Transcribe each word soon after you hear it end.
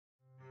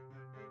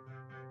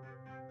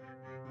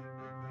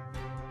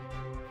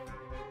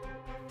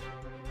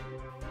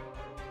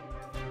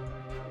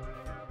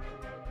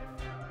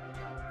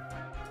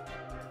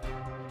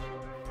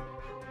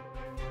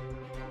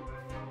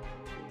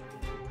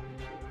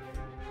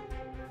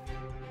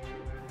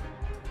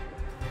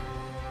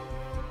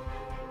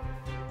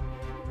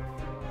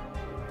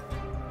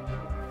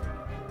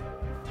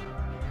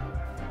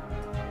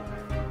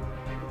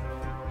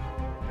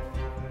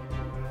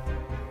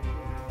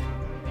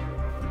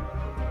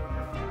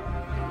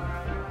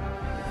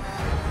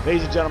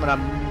Ladies and gentlemen, I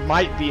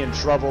might be in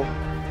trouble.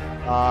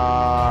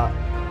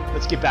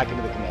 Let's get back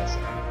into the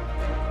Knesset.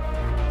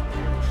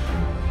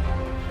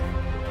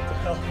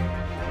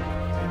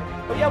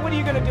 But yeah, what are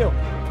you going to do?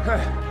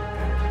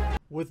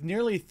 With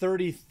nearly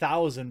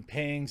 30,000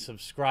 paying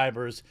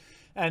subscribers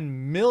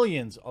and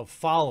millions of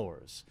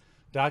followers,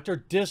 Dr.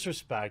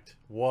 Disrespect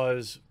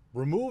was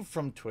removed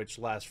from Twitch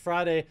last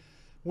Friday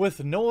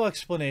with no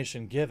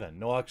explanation given.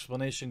 No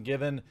explanation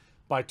given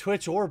by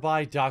Twitch or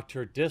by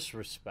Dr.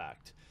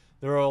 Disrespect.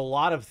 There are a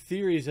lot of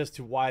theories as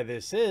to why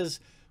this is,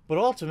 but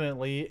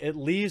ultimately it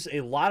leaves a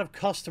lot of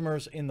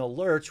customers in the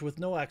lurch with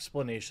no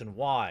explanation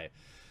why.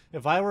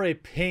 If I were a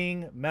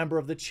paying member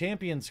of the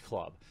Champions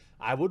Club,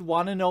 I would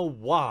want to know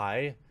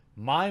why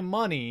my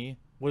money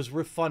was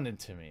refunded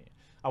to me.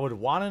 I would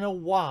want to know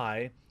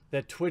why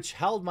that Twitch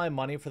held my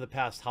money for the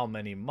past how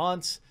many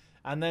months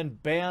and then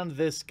banned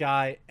this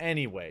guy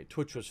anyway.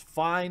 Twitch was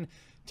fine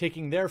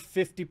taking their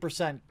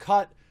 50%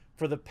 cut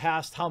for the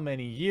past how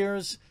many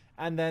years,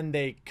 and then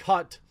they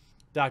cut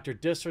Dr.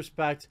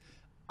 Disrespect.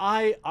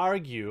 I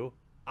argue,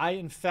 I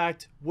in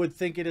fact would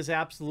think it is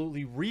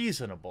absolutely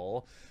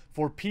reasonable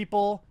for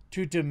people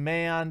to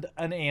demand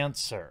an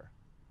answer.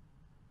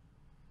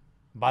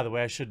 By the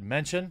way, I should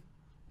mention,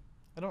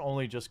 I don't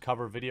only just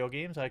cover video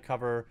games, I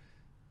cover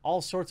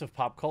all sorts of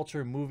pop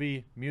culture,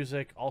 movie,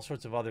 music, all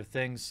sorts of other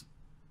things.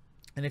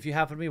 And if you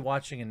happen to be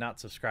watching and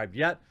not subscribed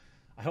yet,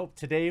 I hope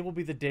today will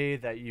be the day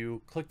that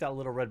you click that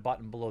little red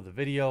button below the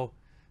video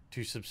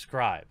to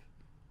subscribe.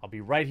 I'll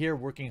be right here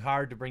working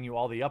hard to bring you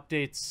all the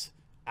updates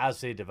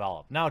as they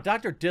develop. Now,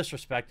 Dr.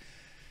 Disrespect,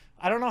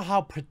 I don't know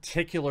how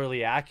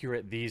particularly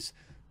accurate these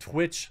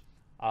Twitch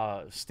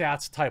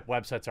stats type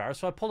websites are,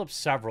 so I pulled up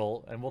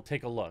several and we'll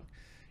take a look.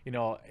 You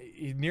know,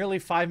 nearly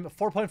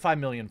 4.5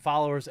 million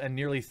followers and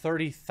nearly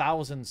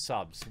 30,000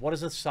 subs. What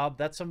is a sub?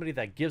 That's somebody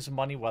that gives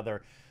money,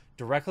 whether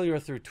directly or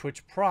through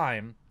Twitch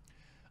Prime,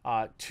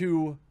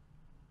 to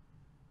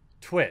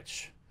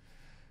Twitch.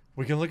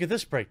 We can look at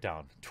this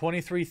breakdown.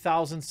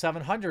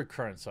 23,700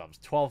 current subs,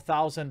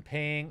 12,000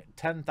 paying,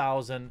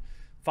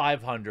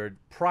 10,500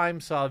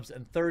 Prime subs,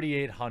 and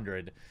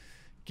 3,800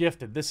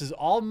 gifted. This is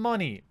all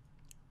money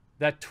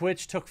that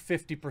Twitch took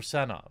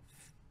 50% of.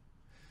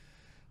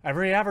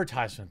 Every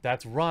advertisement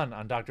that's run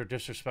on Dr.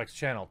 Disrespect's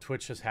channel,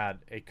 Twitch has had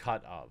a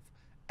cut of.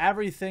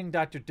 Everything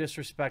Dr.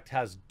 Disrespect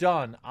has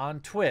done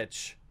on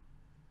Twitch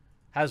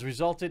has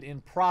resulted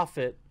in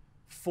profit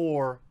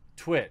for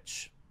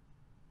Twitch.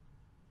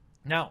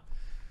 Now,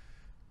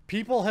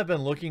 people have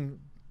been looking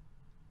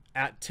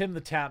at Tim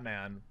the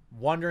Tatman,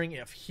 wondering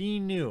if he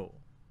knew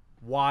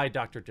why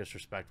Dr.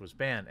 Disrespect was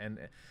banned.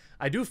 And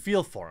I do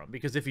feel for him,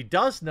 because if he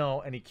does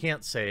know and he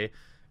can't say,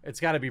 it's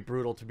got to be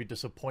brutal to be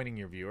disappointing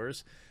your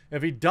viewers.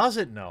 If he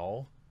doesn't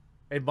know,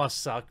 it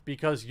must suck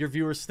because your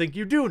viewers think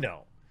you do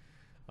know.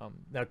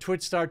 Now,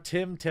 Twitch star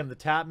Tim the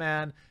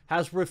Tatman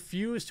has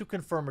refused to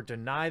confirm or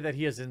deny that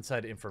he has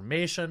inside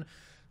information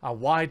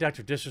on why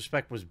Dr.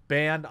 Disrespect was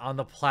banned on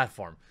the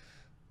platform.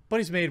 But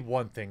he's made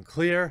one thing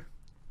clear.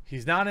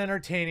 He's not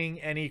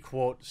entertaining any,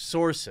 quote,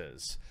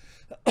 sources.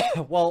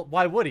 Well,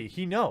 why would he?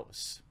 He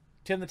knows.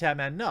 Tim the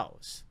Tatman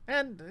knows.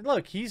 And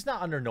look, he's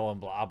not under no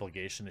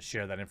obligation to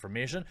share that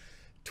information.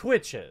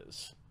 Twitch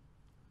is.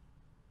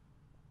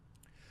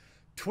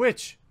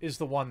 Twitch is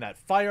the one that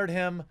fired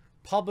him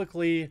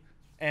publicly,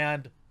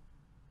 and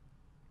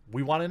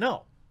we want to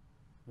know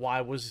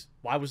why was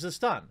this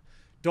done?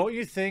 Don't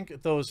you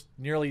think those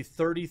nearly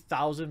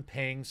 30,000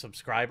 paying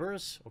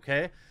subscribers,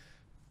 okay,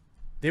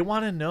 they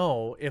want to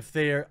know if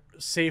they're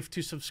safe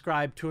to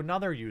subscribe to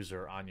another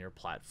user on your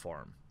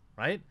platform,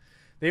 right?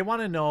 They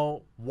want to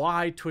know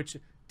why Twitch,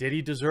 did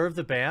he deserve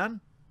the ban?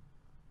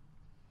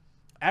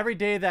 Every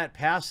day that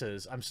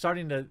passes, it's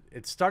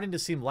starting to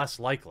seem less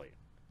likely.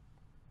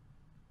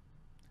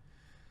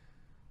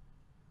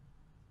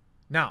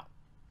 Now,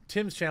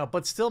 Tim's channel,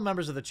 but still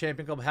members of the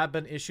Champion Club have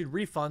been issued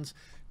refunds.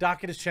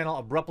 His channel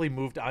abruptly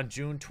moved on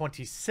June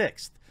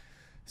 26th.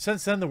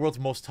 Since then, the world's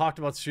most talked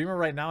about streamer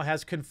right now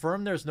has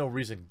confirmed there's no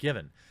reason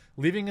given,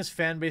 leaving his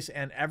fan base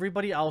and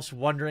everybody else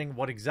wondering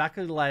what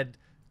exactly led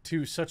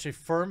to such a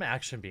firm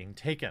action being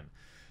taken.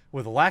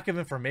 With a lack of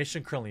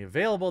information currently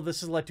available,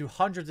 this has led to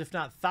hundreds, if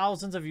not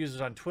thousands, of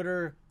users on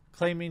Twitter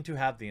claiming to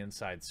have the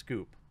inside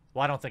scoop.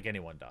 Well, I don't think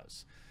anyone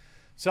does.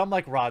 Some,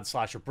 like Rod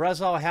Slasher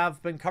Brezo,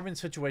 have been covering the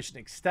situation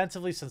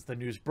extensively since the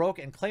news broke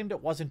and claimed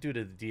it wasn't due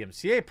to the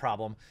DMCA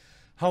problem.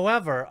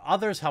 However,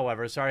 others,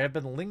 have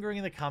been lingering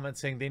in the comments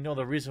saying they know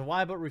the reason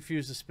why but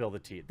refuse to spill the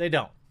tea. They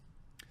don't.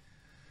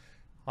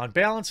 On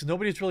balance,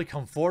 nobody's really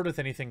come forward with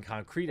anything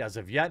concrete as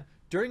of yet.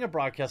 During a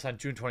broadcast on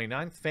June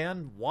 29th,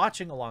 fan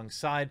watching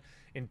alongside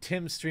in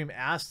Tim's stream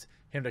asked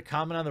him to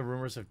comment on the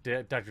rumors of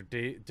Dr.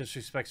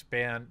 Disrespect's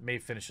ban may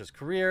finish his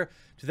career.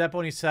 To that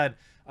point, he said,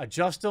 I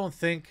just don't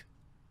think,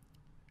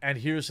 and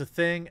here's the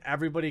thing,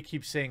 everybody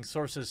keeps saying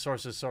sources,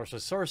 sources,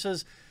 sources,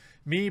 sources.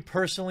 Me,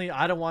 personally,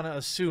 I don't want to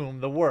assume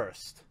the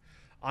worst.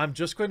 I'm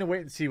just going to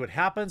wait and see what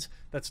happens.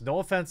 That's no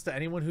offense to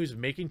anyone who's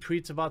making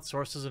tweets about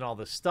sources and all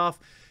this stuff.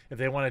 If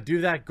they want to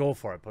do that, go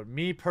for it. But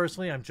me,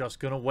 personally, I'm just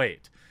going to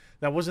wait.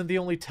 That wasn't the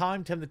only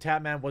time Tim the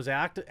Tatman was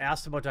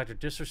asked about Dr.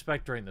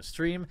 Disrespect during the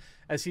stream,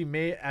 as he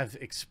may have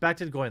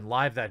expected going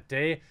live that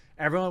day.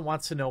 Everyone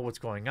wants to know what's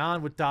going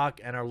on with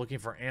Doc and are looking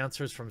for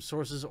answers from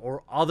sources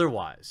or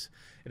otherwise.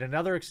 In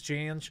another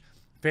exchange,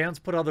 fans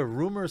put other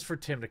rumors for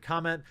Tim to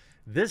comment.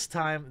 This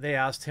time, they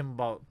asked him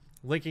about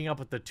linking up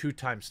with the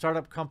two-time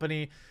startup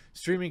company,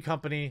 streaming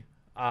company,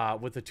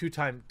 with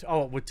two-time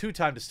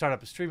to start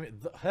up a streaming,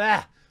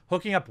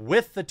 hooking up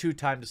with the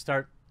two-time to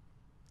start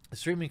a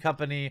streaming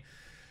company.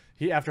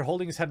 He, after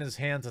holding his head in his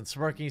hands and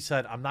smirking, he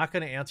said, "I'm not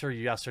going to answer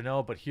you yes or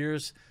no, but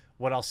here's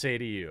what I'll say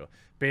to you.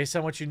 Based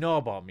on what you know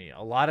about me,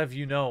 a lot of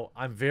you know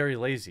I'm very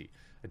lazy.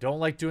 I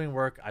don't like doing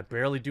work. I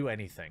barely do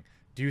anything.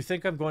 Do you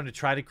think I'm going to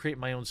try to create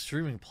my own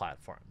streaming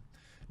platform?"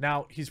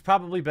 Now, he's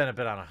probably been a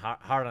bit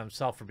hard on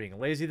himself for being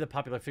lazy. The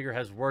popular figure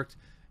has worked.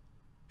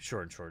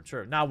 Sure.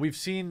 Now, we've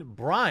seen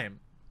Brime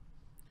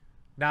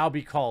now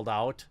be called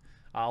out.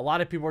 A lot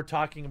of people are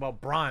talking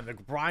about Brime, the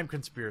Brime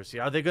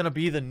conspiracy. Are they going to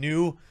be the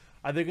new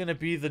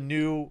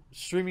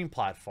streaming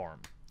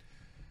platform?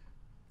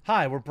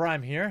 Hi, we're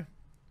Brime here.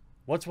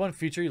 What's one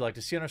feature you'd like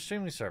to see on our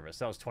streaming service?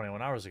 That was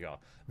 21 hours ago.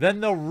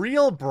 Then the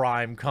real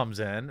Brime comes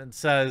in and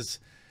says,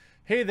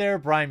 "Hey there,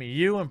 Brime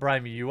EU and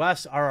Brime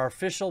US are our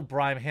official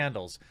Brime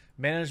handles,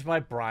 managed by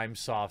Brime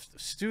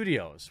Soft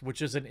Studios,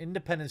 which is an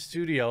independent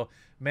studio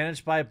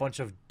managed by a bunch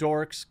of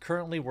dorks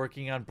currently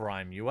working on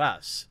Brime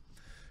US.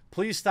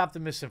 Please stop the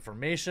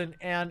misinformation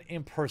and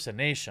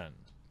impersonation.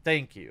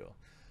 Thank you."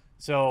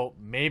 So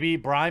maybe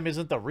Brime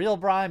isn't the real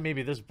Brime.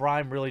 Maybe this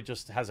Brime really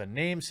just has a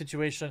name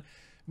situation.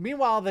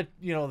 Meanwhile,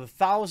 the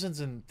thousands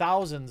and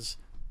thousands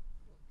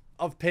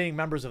of paying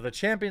members of the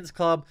Champions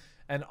Club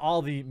and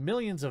all the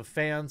millions of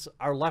fans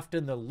are left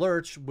in the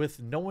lurch with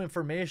no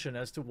information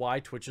as to why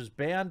Twitch has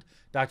banned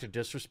Dr.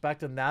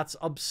 Disrespect, and that's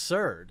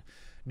absurd.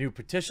 New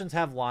petitions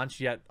have launched,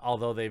 yet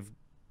although they've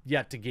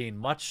yet to gain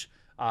much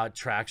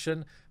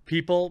traction,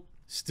 people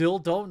still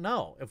don't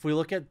know. If we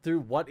look at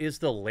through what is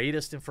the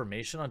latest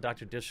information on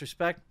Dr.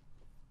 Disrespect,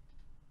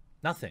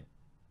 nothing.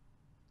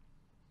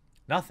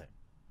 Nothing.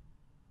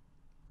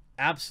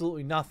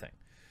 Absolutely nothing.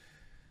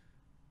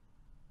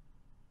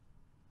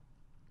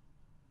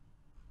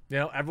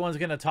 Everyone's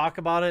going to talk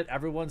about it.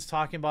 Everyone's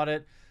talking about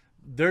it.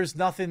 There's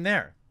nothing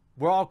there.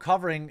 We're all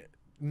covering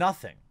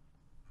nothing.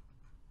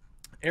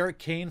 Eric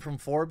Kane from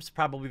Forbes,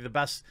 probably the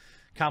best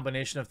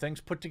combination of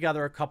things, put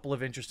together a couple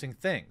of interesting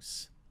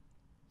things.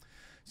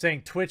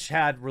 Saying Twitch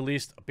had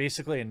released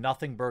basically a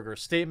nothing burger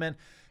statement.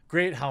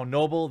 Great, how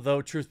noble,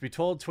 though truth be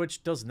told,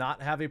 Twitch does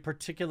not have a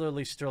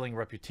particularly sterling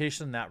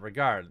reputation in that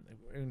regard.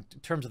 In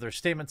terms of their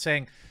statement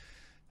saying,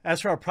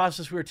 "As for our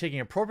process, we are taking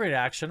appropriate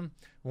action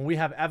when we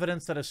have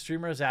evidence that a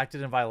streamer has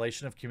acted in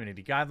violation of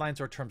community guidelines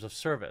or terms of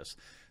service.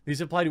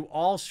 These apply to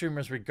all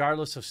streamers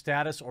regardless of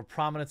status or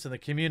prominence in the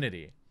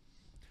community."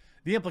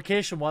 The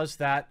implication was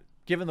that,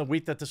 given the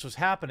week that this was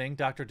happening,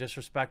 Dr.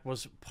 Disrespect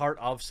was part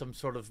of some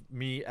sort of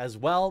me as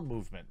well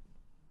movement.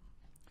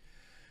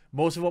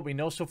 Most of what we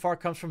know so far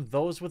comes from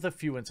those with a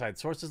few inside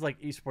sources,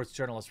 like esports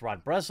journalist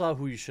Rod Breslau,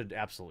 who you should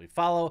absolutely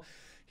follow.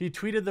 He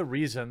tweeted the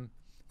reason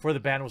for the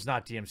ban was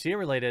not DMCA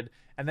related,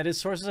 and that his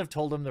sources have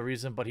told him the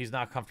reason, but he's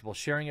not comfortable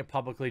sharing it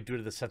publicly due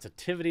to the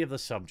sensitivity of the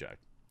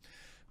subject.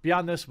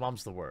 Beyond this,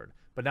 mum's the word.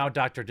 But now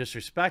Dr.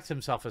 Disrespect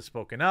himself has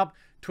spoken up.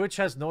 Twitch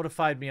has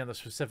notified me on the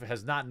specific,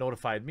 has not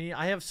notified me.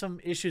 I have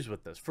some issues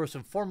with this. First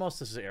and foremost,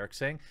 this is Eric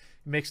saying,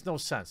 it makes no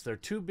sense. There are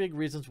two big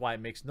reasons why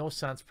it makes no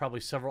sense, probably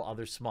several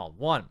others small.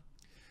 One,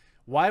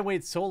 why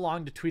wait so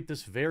long to tweet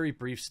this very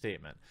brief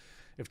statement?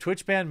 If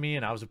Twitch banned me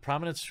and I was a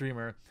prominent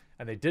streamer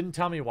and they didn't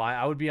tell me why,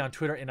 I would be on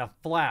Twitter in a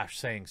flash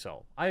saying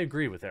so. I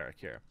agree with Eric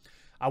here.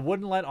 I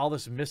wouldn't let all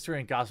this mystery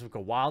and gossip go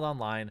wild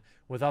online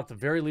without the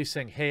very least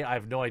saying, "Hey, I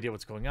have no idea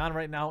what's going on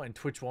right now and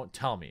Twitch won't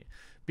tell me."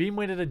 Beam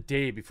waited a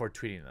day before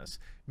tweeting this.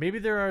 Maybe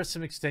there are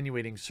some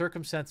extenuating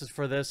circumstances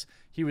for this.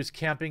 He was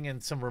camping in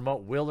some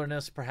remote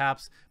wilderness,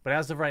 perhaps, but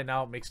as of right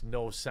now, it makes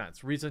no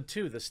sense. Reason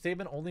 2, the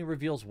statement only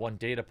reveals one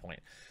data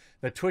point,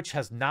 that Twitch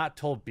has not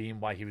told Beam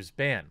why he was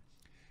banned.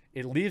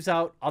 It leaves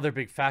out other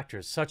big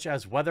factors, such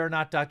as whether or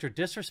not Dr.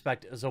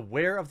 Disrespect is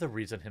aware of the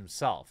reason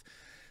himself.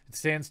 It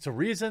stands to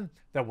reason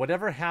that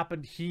whatever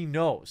happened, he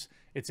knows.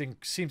 It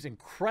seems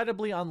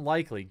incredibly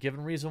unlikely,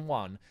 given reason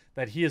 1,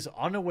 that he is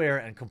unaware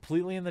and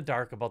completely in the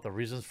dark about the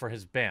reasons for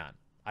his ban.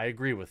 I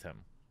agree with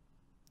him.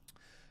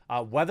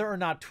 Whether or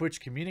not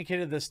Twitch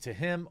communicated this to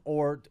him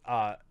or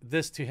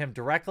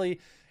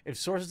directly, if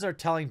sources are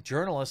telling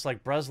journalists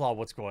like Breslau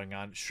what's going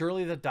on,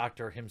 surely the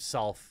doctor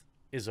himself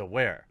is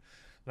aware.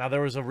 Now,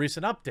 there was a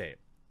recent update.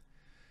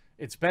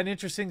 It's been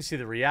interesting to see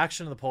the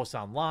reaction of the post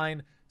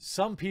online.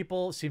 Some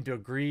people seem to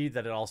agree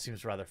that it all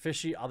seems rather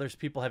fishy. Others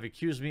people have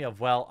accused me of,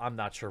 well, I'm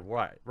not sure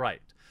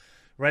right.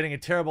 Writing a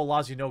terrible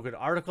Laws You No Good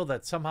article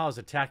that somehow is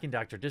attacking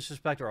Dr.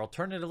 Disrespect, or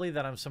alternatively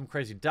that I'm some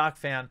crazy Doc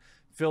fan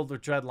filled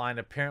with dreadline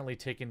apparently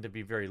taken to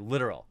be very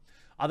literal.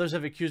 Others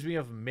have accused me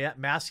of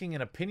masking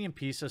an opinion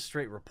piece as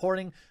straight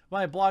reporting.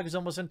 My blog is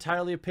almost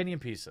entirely opinion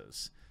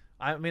pieces.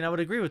 I mean, I would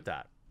agree with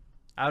that.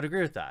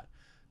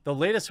 The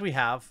latest we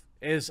have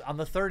is on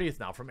the 30th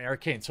now from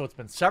Eric Kane. So it's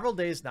been several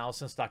days now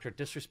since Dr.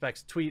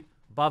 Disrespect's tweet.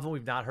 Above, and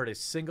we've not heard a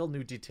single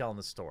new detail in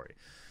the story.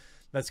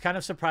 That's kind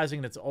of surprising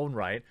in its own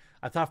right.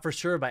 I thought for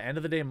sure by end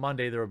of the day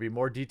Monday there would be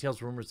more details,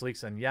 rumors,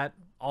 leaks, and yet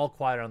all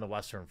quiet on the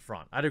Western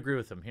Front. I'd agree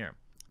with him here.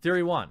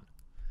 Theory 1,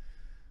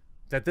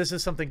 that this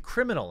is something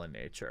criminal in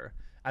nature,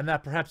 and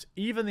that perhaps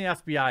even the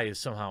FBI is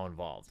somehow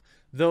involved.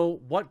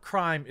 Though what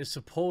crime is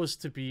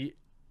supposed to be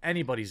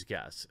anybody's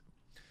guess.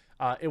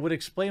 It would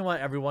explain why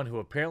everyone who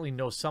apparently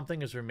knows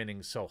something is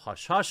remaining so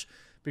hush-hush,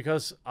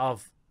 because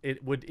of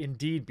it would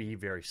indeed be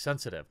very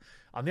sensitive.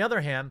 On the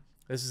other hand,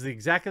 this is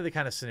exactly the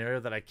kind of scenario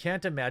that I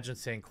can't imagine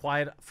staying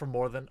quiet for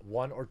more than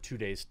 1 or 2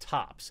 days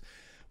tops.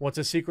 Once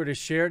a secret is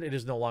shared, it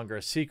is no longer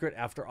a secret.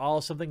 After all,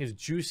 something as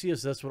juicy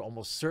as this would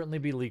almost certainly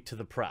be leaked to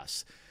the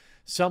press.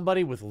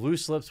 Somebody with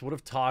loose lips would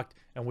have talked,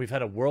 and we've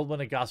had a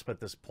whirlwind of gossip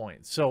at this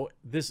point. So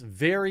this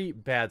very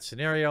bad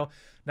scenario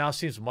now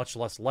seems much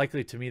less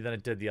likely to me than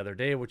it did the other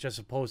day, which I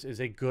suppose is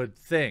a good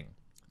thing.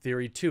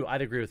 Theory 2,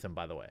 I'd agree with him,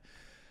 by the way.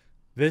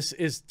 This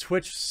is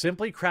Twitch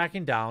simply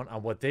cracking down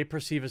on what they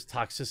perceive as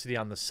toxicity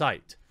on the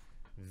site.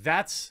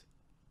 That's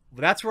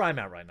where I'm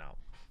at right now.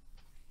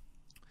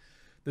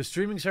 The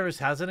streaming service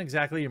hasn't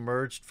exactly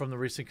emerged from the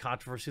recent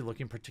controversy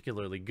looking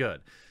particularly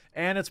good.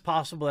 And it's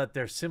possible that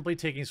they're simply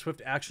taking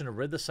swift action to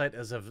rid the site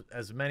of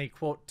as many,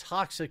 quote,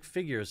 toxic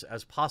figures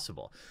as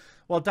possible.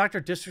 While Dr.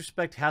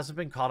 Disrespect hasn't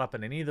been caught up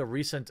in any of the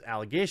recent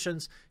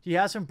allegations, he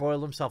has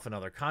embroiled himself in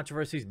other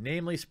controversies,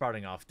 namely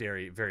sprouting off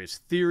various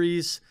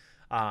theories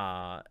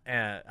about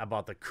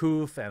the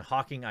COOF and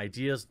hawking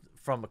ideas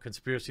from a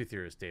conspiracy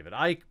theorist, David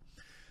Icke.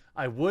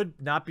 I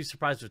would not be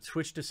surprised if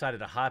Twitch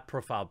decided a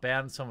high-profile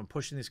ban someone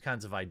pushing these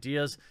kinds of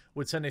ideas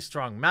would send a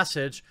strong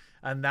message,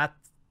 and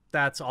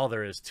that's all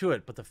there is to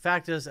it. But the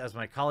fact is, as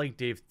my colleague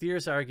Dave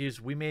Thiers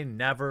argues, we may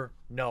never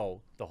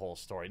know the whole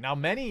story. Now,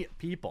 many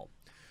people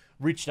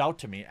reached out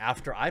to me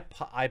after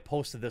I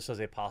posted this as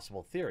a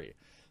possible theory,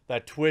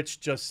 that Twitch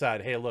just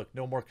said, hey, look,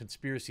 no more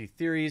conspiracy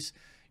theories.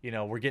 You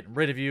know, we're getting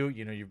rid of you.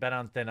 You know, you've been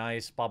on thin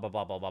ice, blah, blah,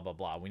 blah, blah, blah, blah,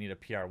 blah. We need a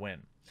PR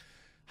win.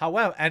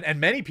 However, and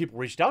many people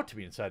reached out to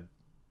me and said,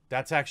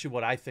 that's actually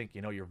what I think.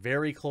 You know, you're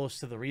very close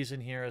to the reason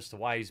here as to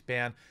why he's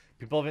banned.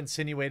 People have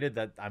insinuated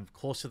that I'm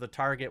close to the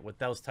target with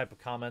those type of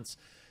comments.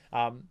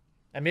 And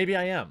maybe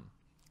I am.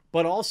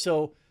 But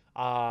also,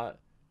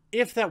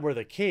 if that were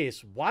the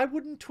case, why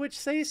wouldn't Twitch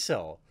say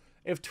so?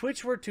 If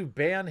Twitch were to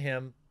ban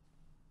him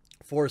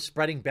for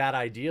spreading bad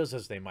ideas,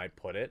 as they might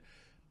put it,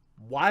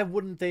 why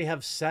wouldn't they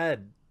have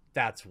said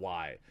that's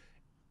why?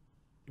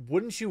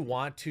 Wouldn't you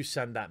want to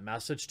send that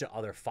message to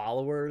other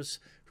followers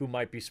who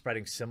might be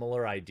spreading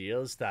similar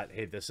ideas that,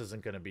 hey, this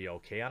isn't going to be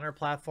okay on our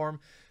platform?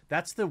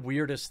 That's the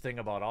weirdest thing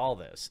about all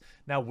this.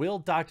 Now, will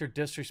Dr.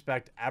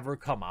 Disrespect ever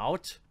come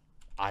out?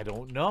 I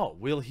don't know.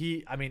 Will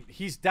he? I mean,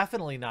 he's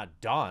definitely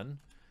not done.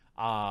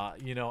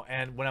 You know,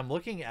 and when I'm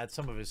looking at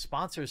some of his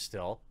sponsors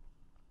still,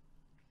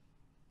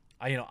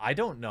 I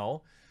don't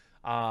know.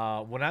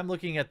 When I'm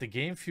looking at the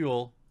Game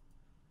Fuel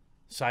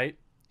site,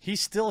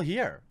 he's still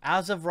here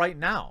as of right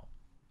now.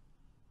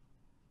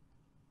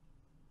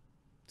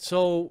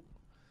 So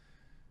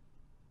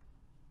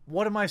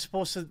what am I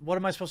supposed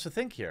to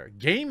think here?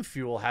 Game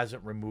Fuel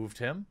hasn't removed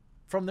him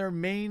from their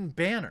main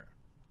banner.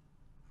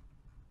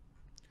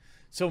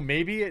 So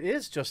maybe it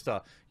is just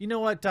you know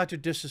what, Dr.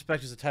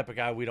 Disrespect is the type of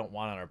guy we don't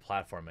want on our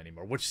platform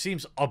anymore, which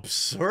seems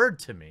absurd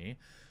to me.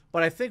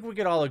 But I think we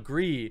could all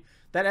agree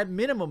that at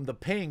minimum, the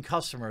paying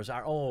customers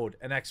are owed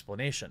an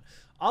explanation.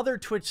 Other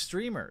Twitch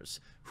streamers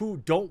who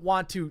don't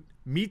want to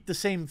meet the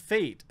same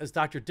fate as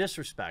Dr.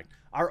 Disrespect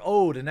are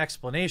owed an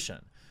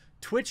explanation.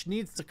 Twitch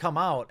needs to come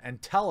out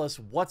and tell us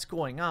what's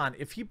going on.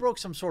 If he broke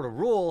some sort of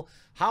rule,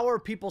 how are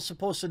people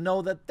supposed to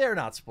know that they're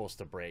not supposed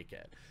to break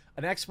it?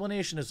 An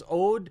explanation is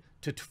owed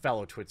to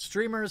fellow Twitch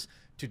streamers,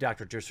 to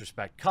Dr.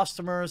 Disrespect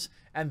customers,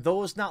 and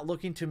those not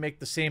looking to make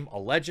the same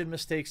alleged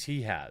mistakes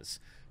he has.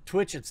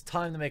 Twitch, it's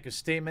time to make a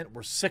statement.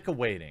 We're sick of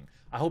waiting.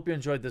 I hope you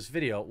enjoyed this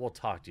video. We'll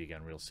talk to you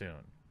again real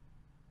soon.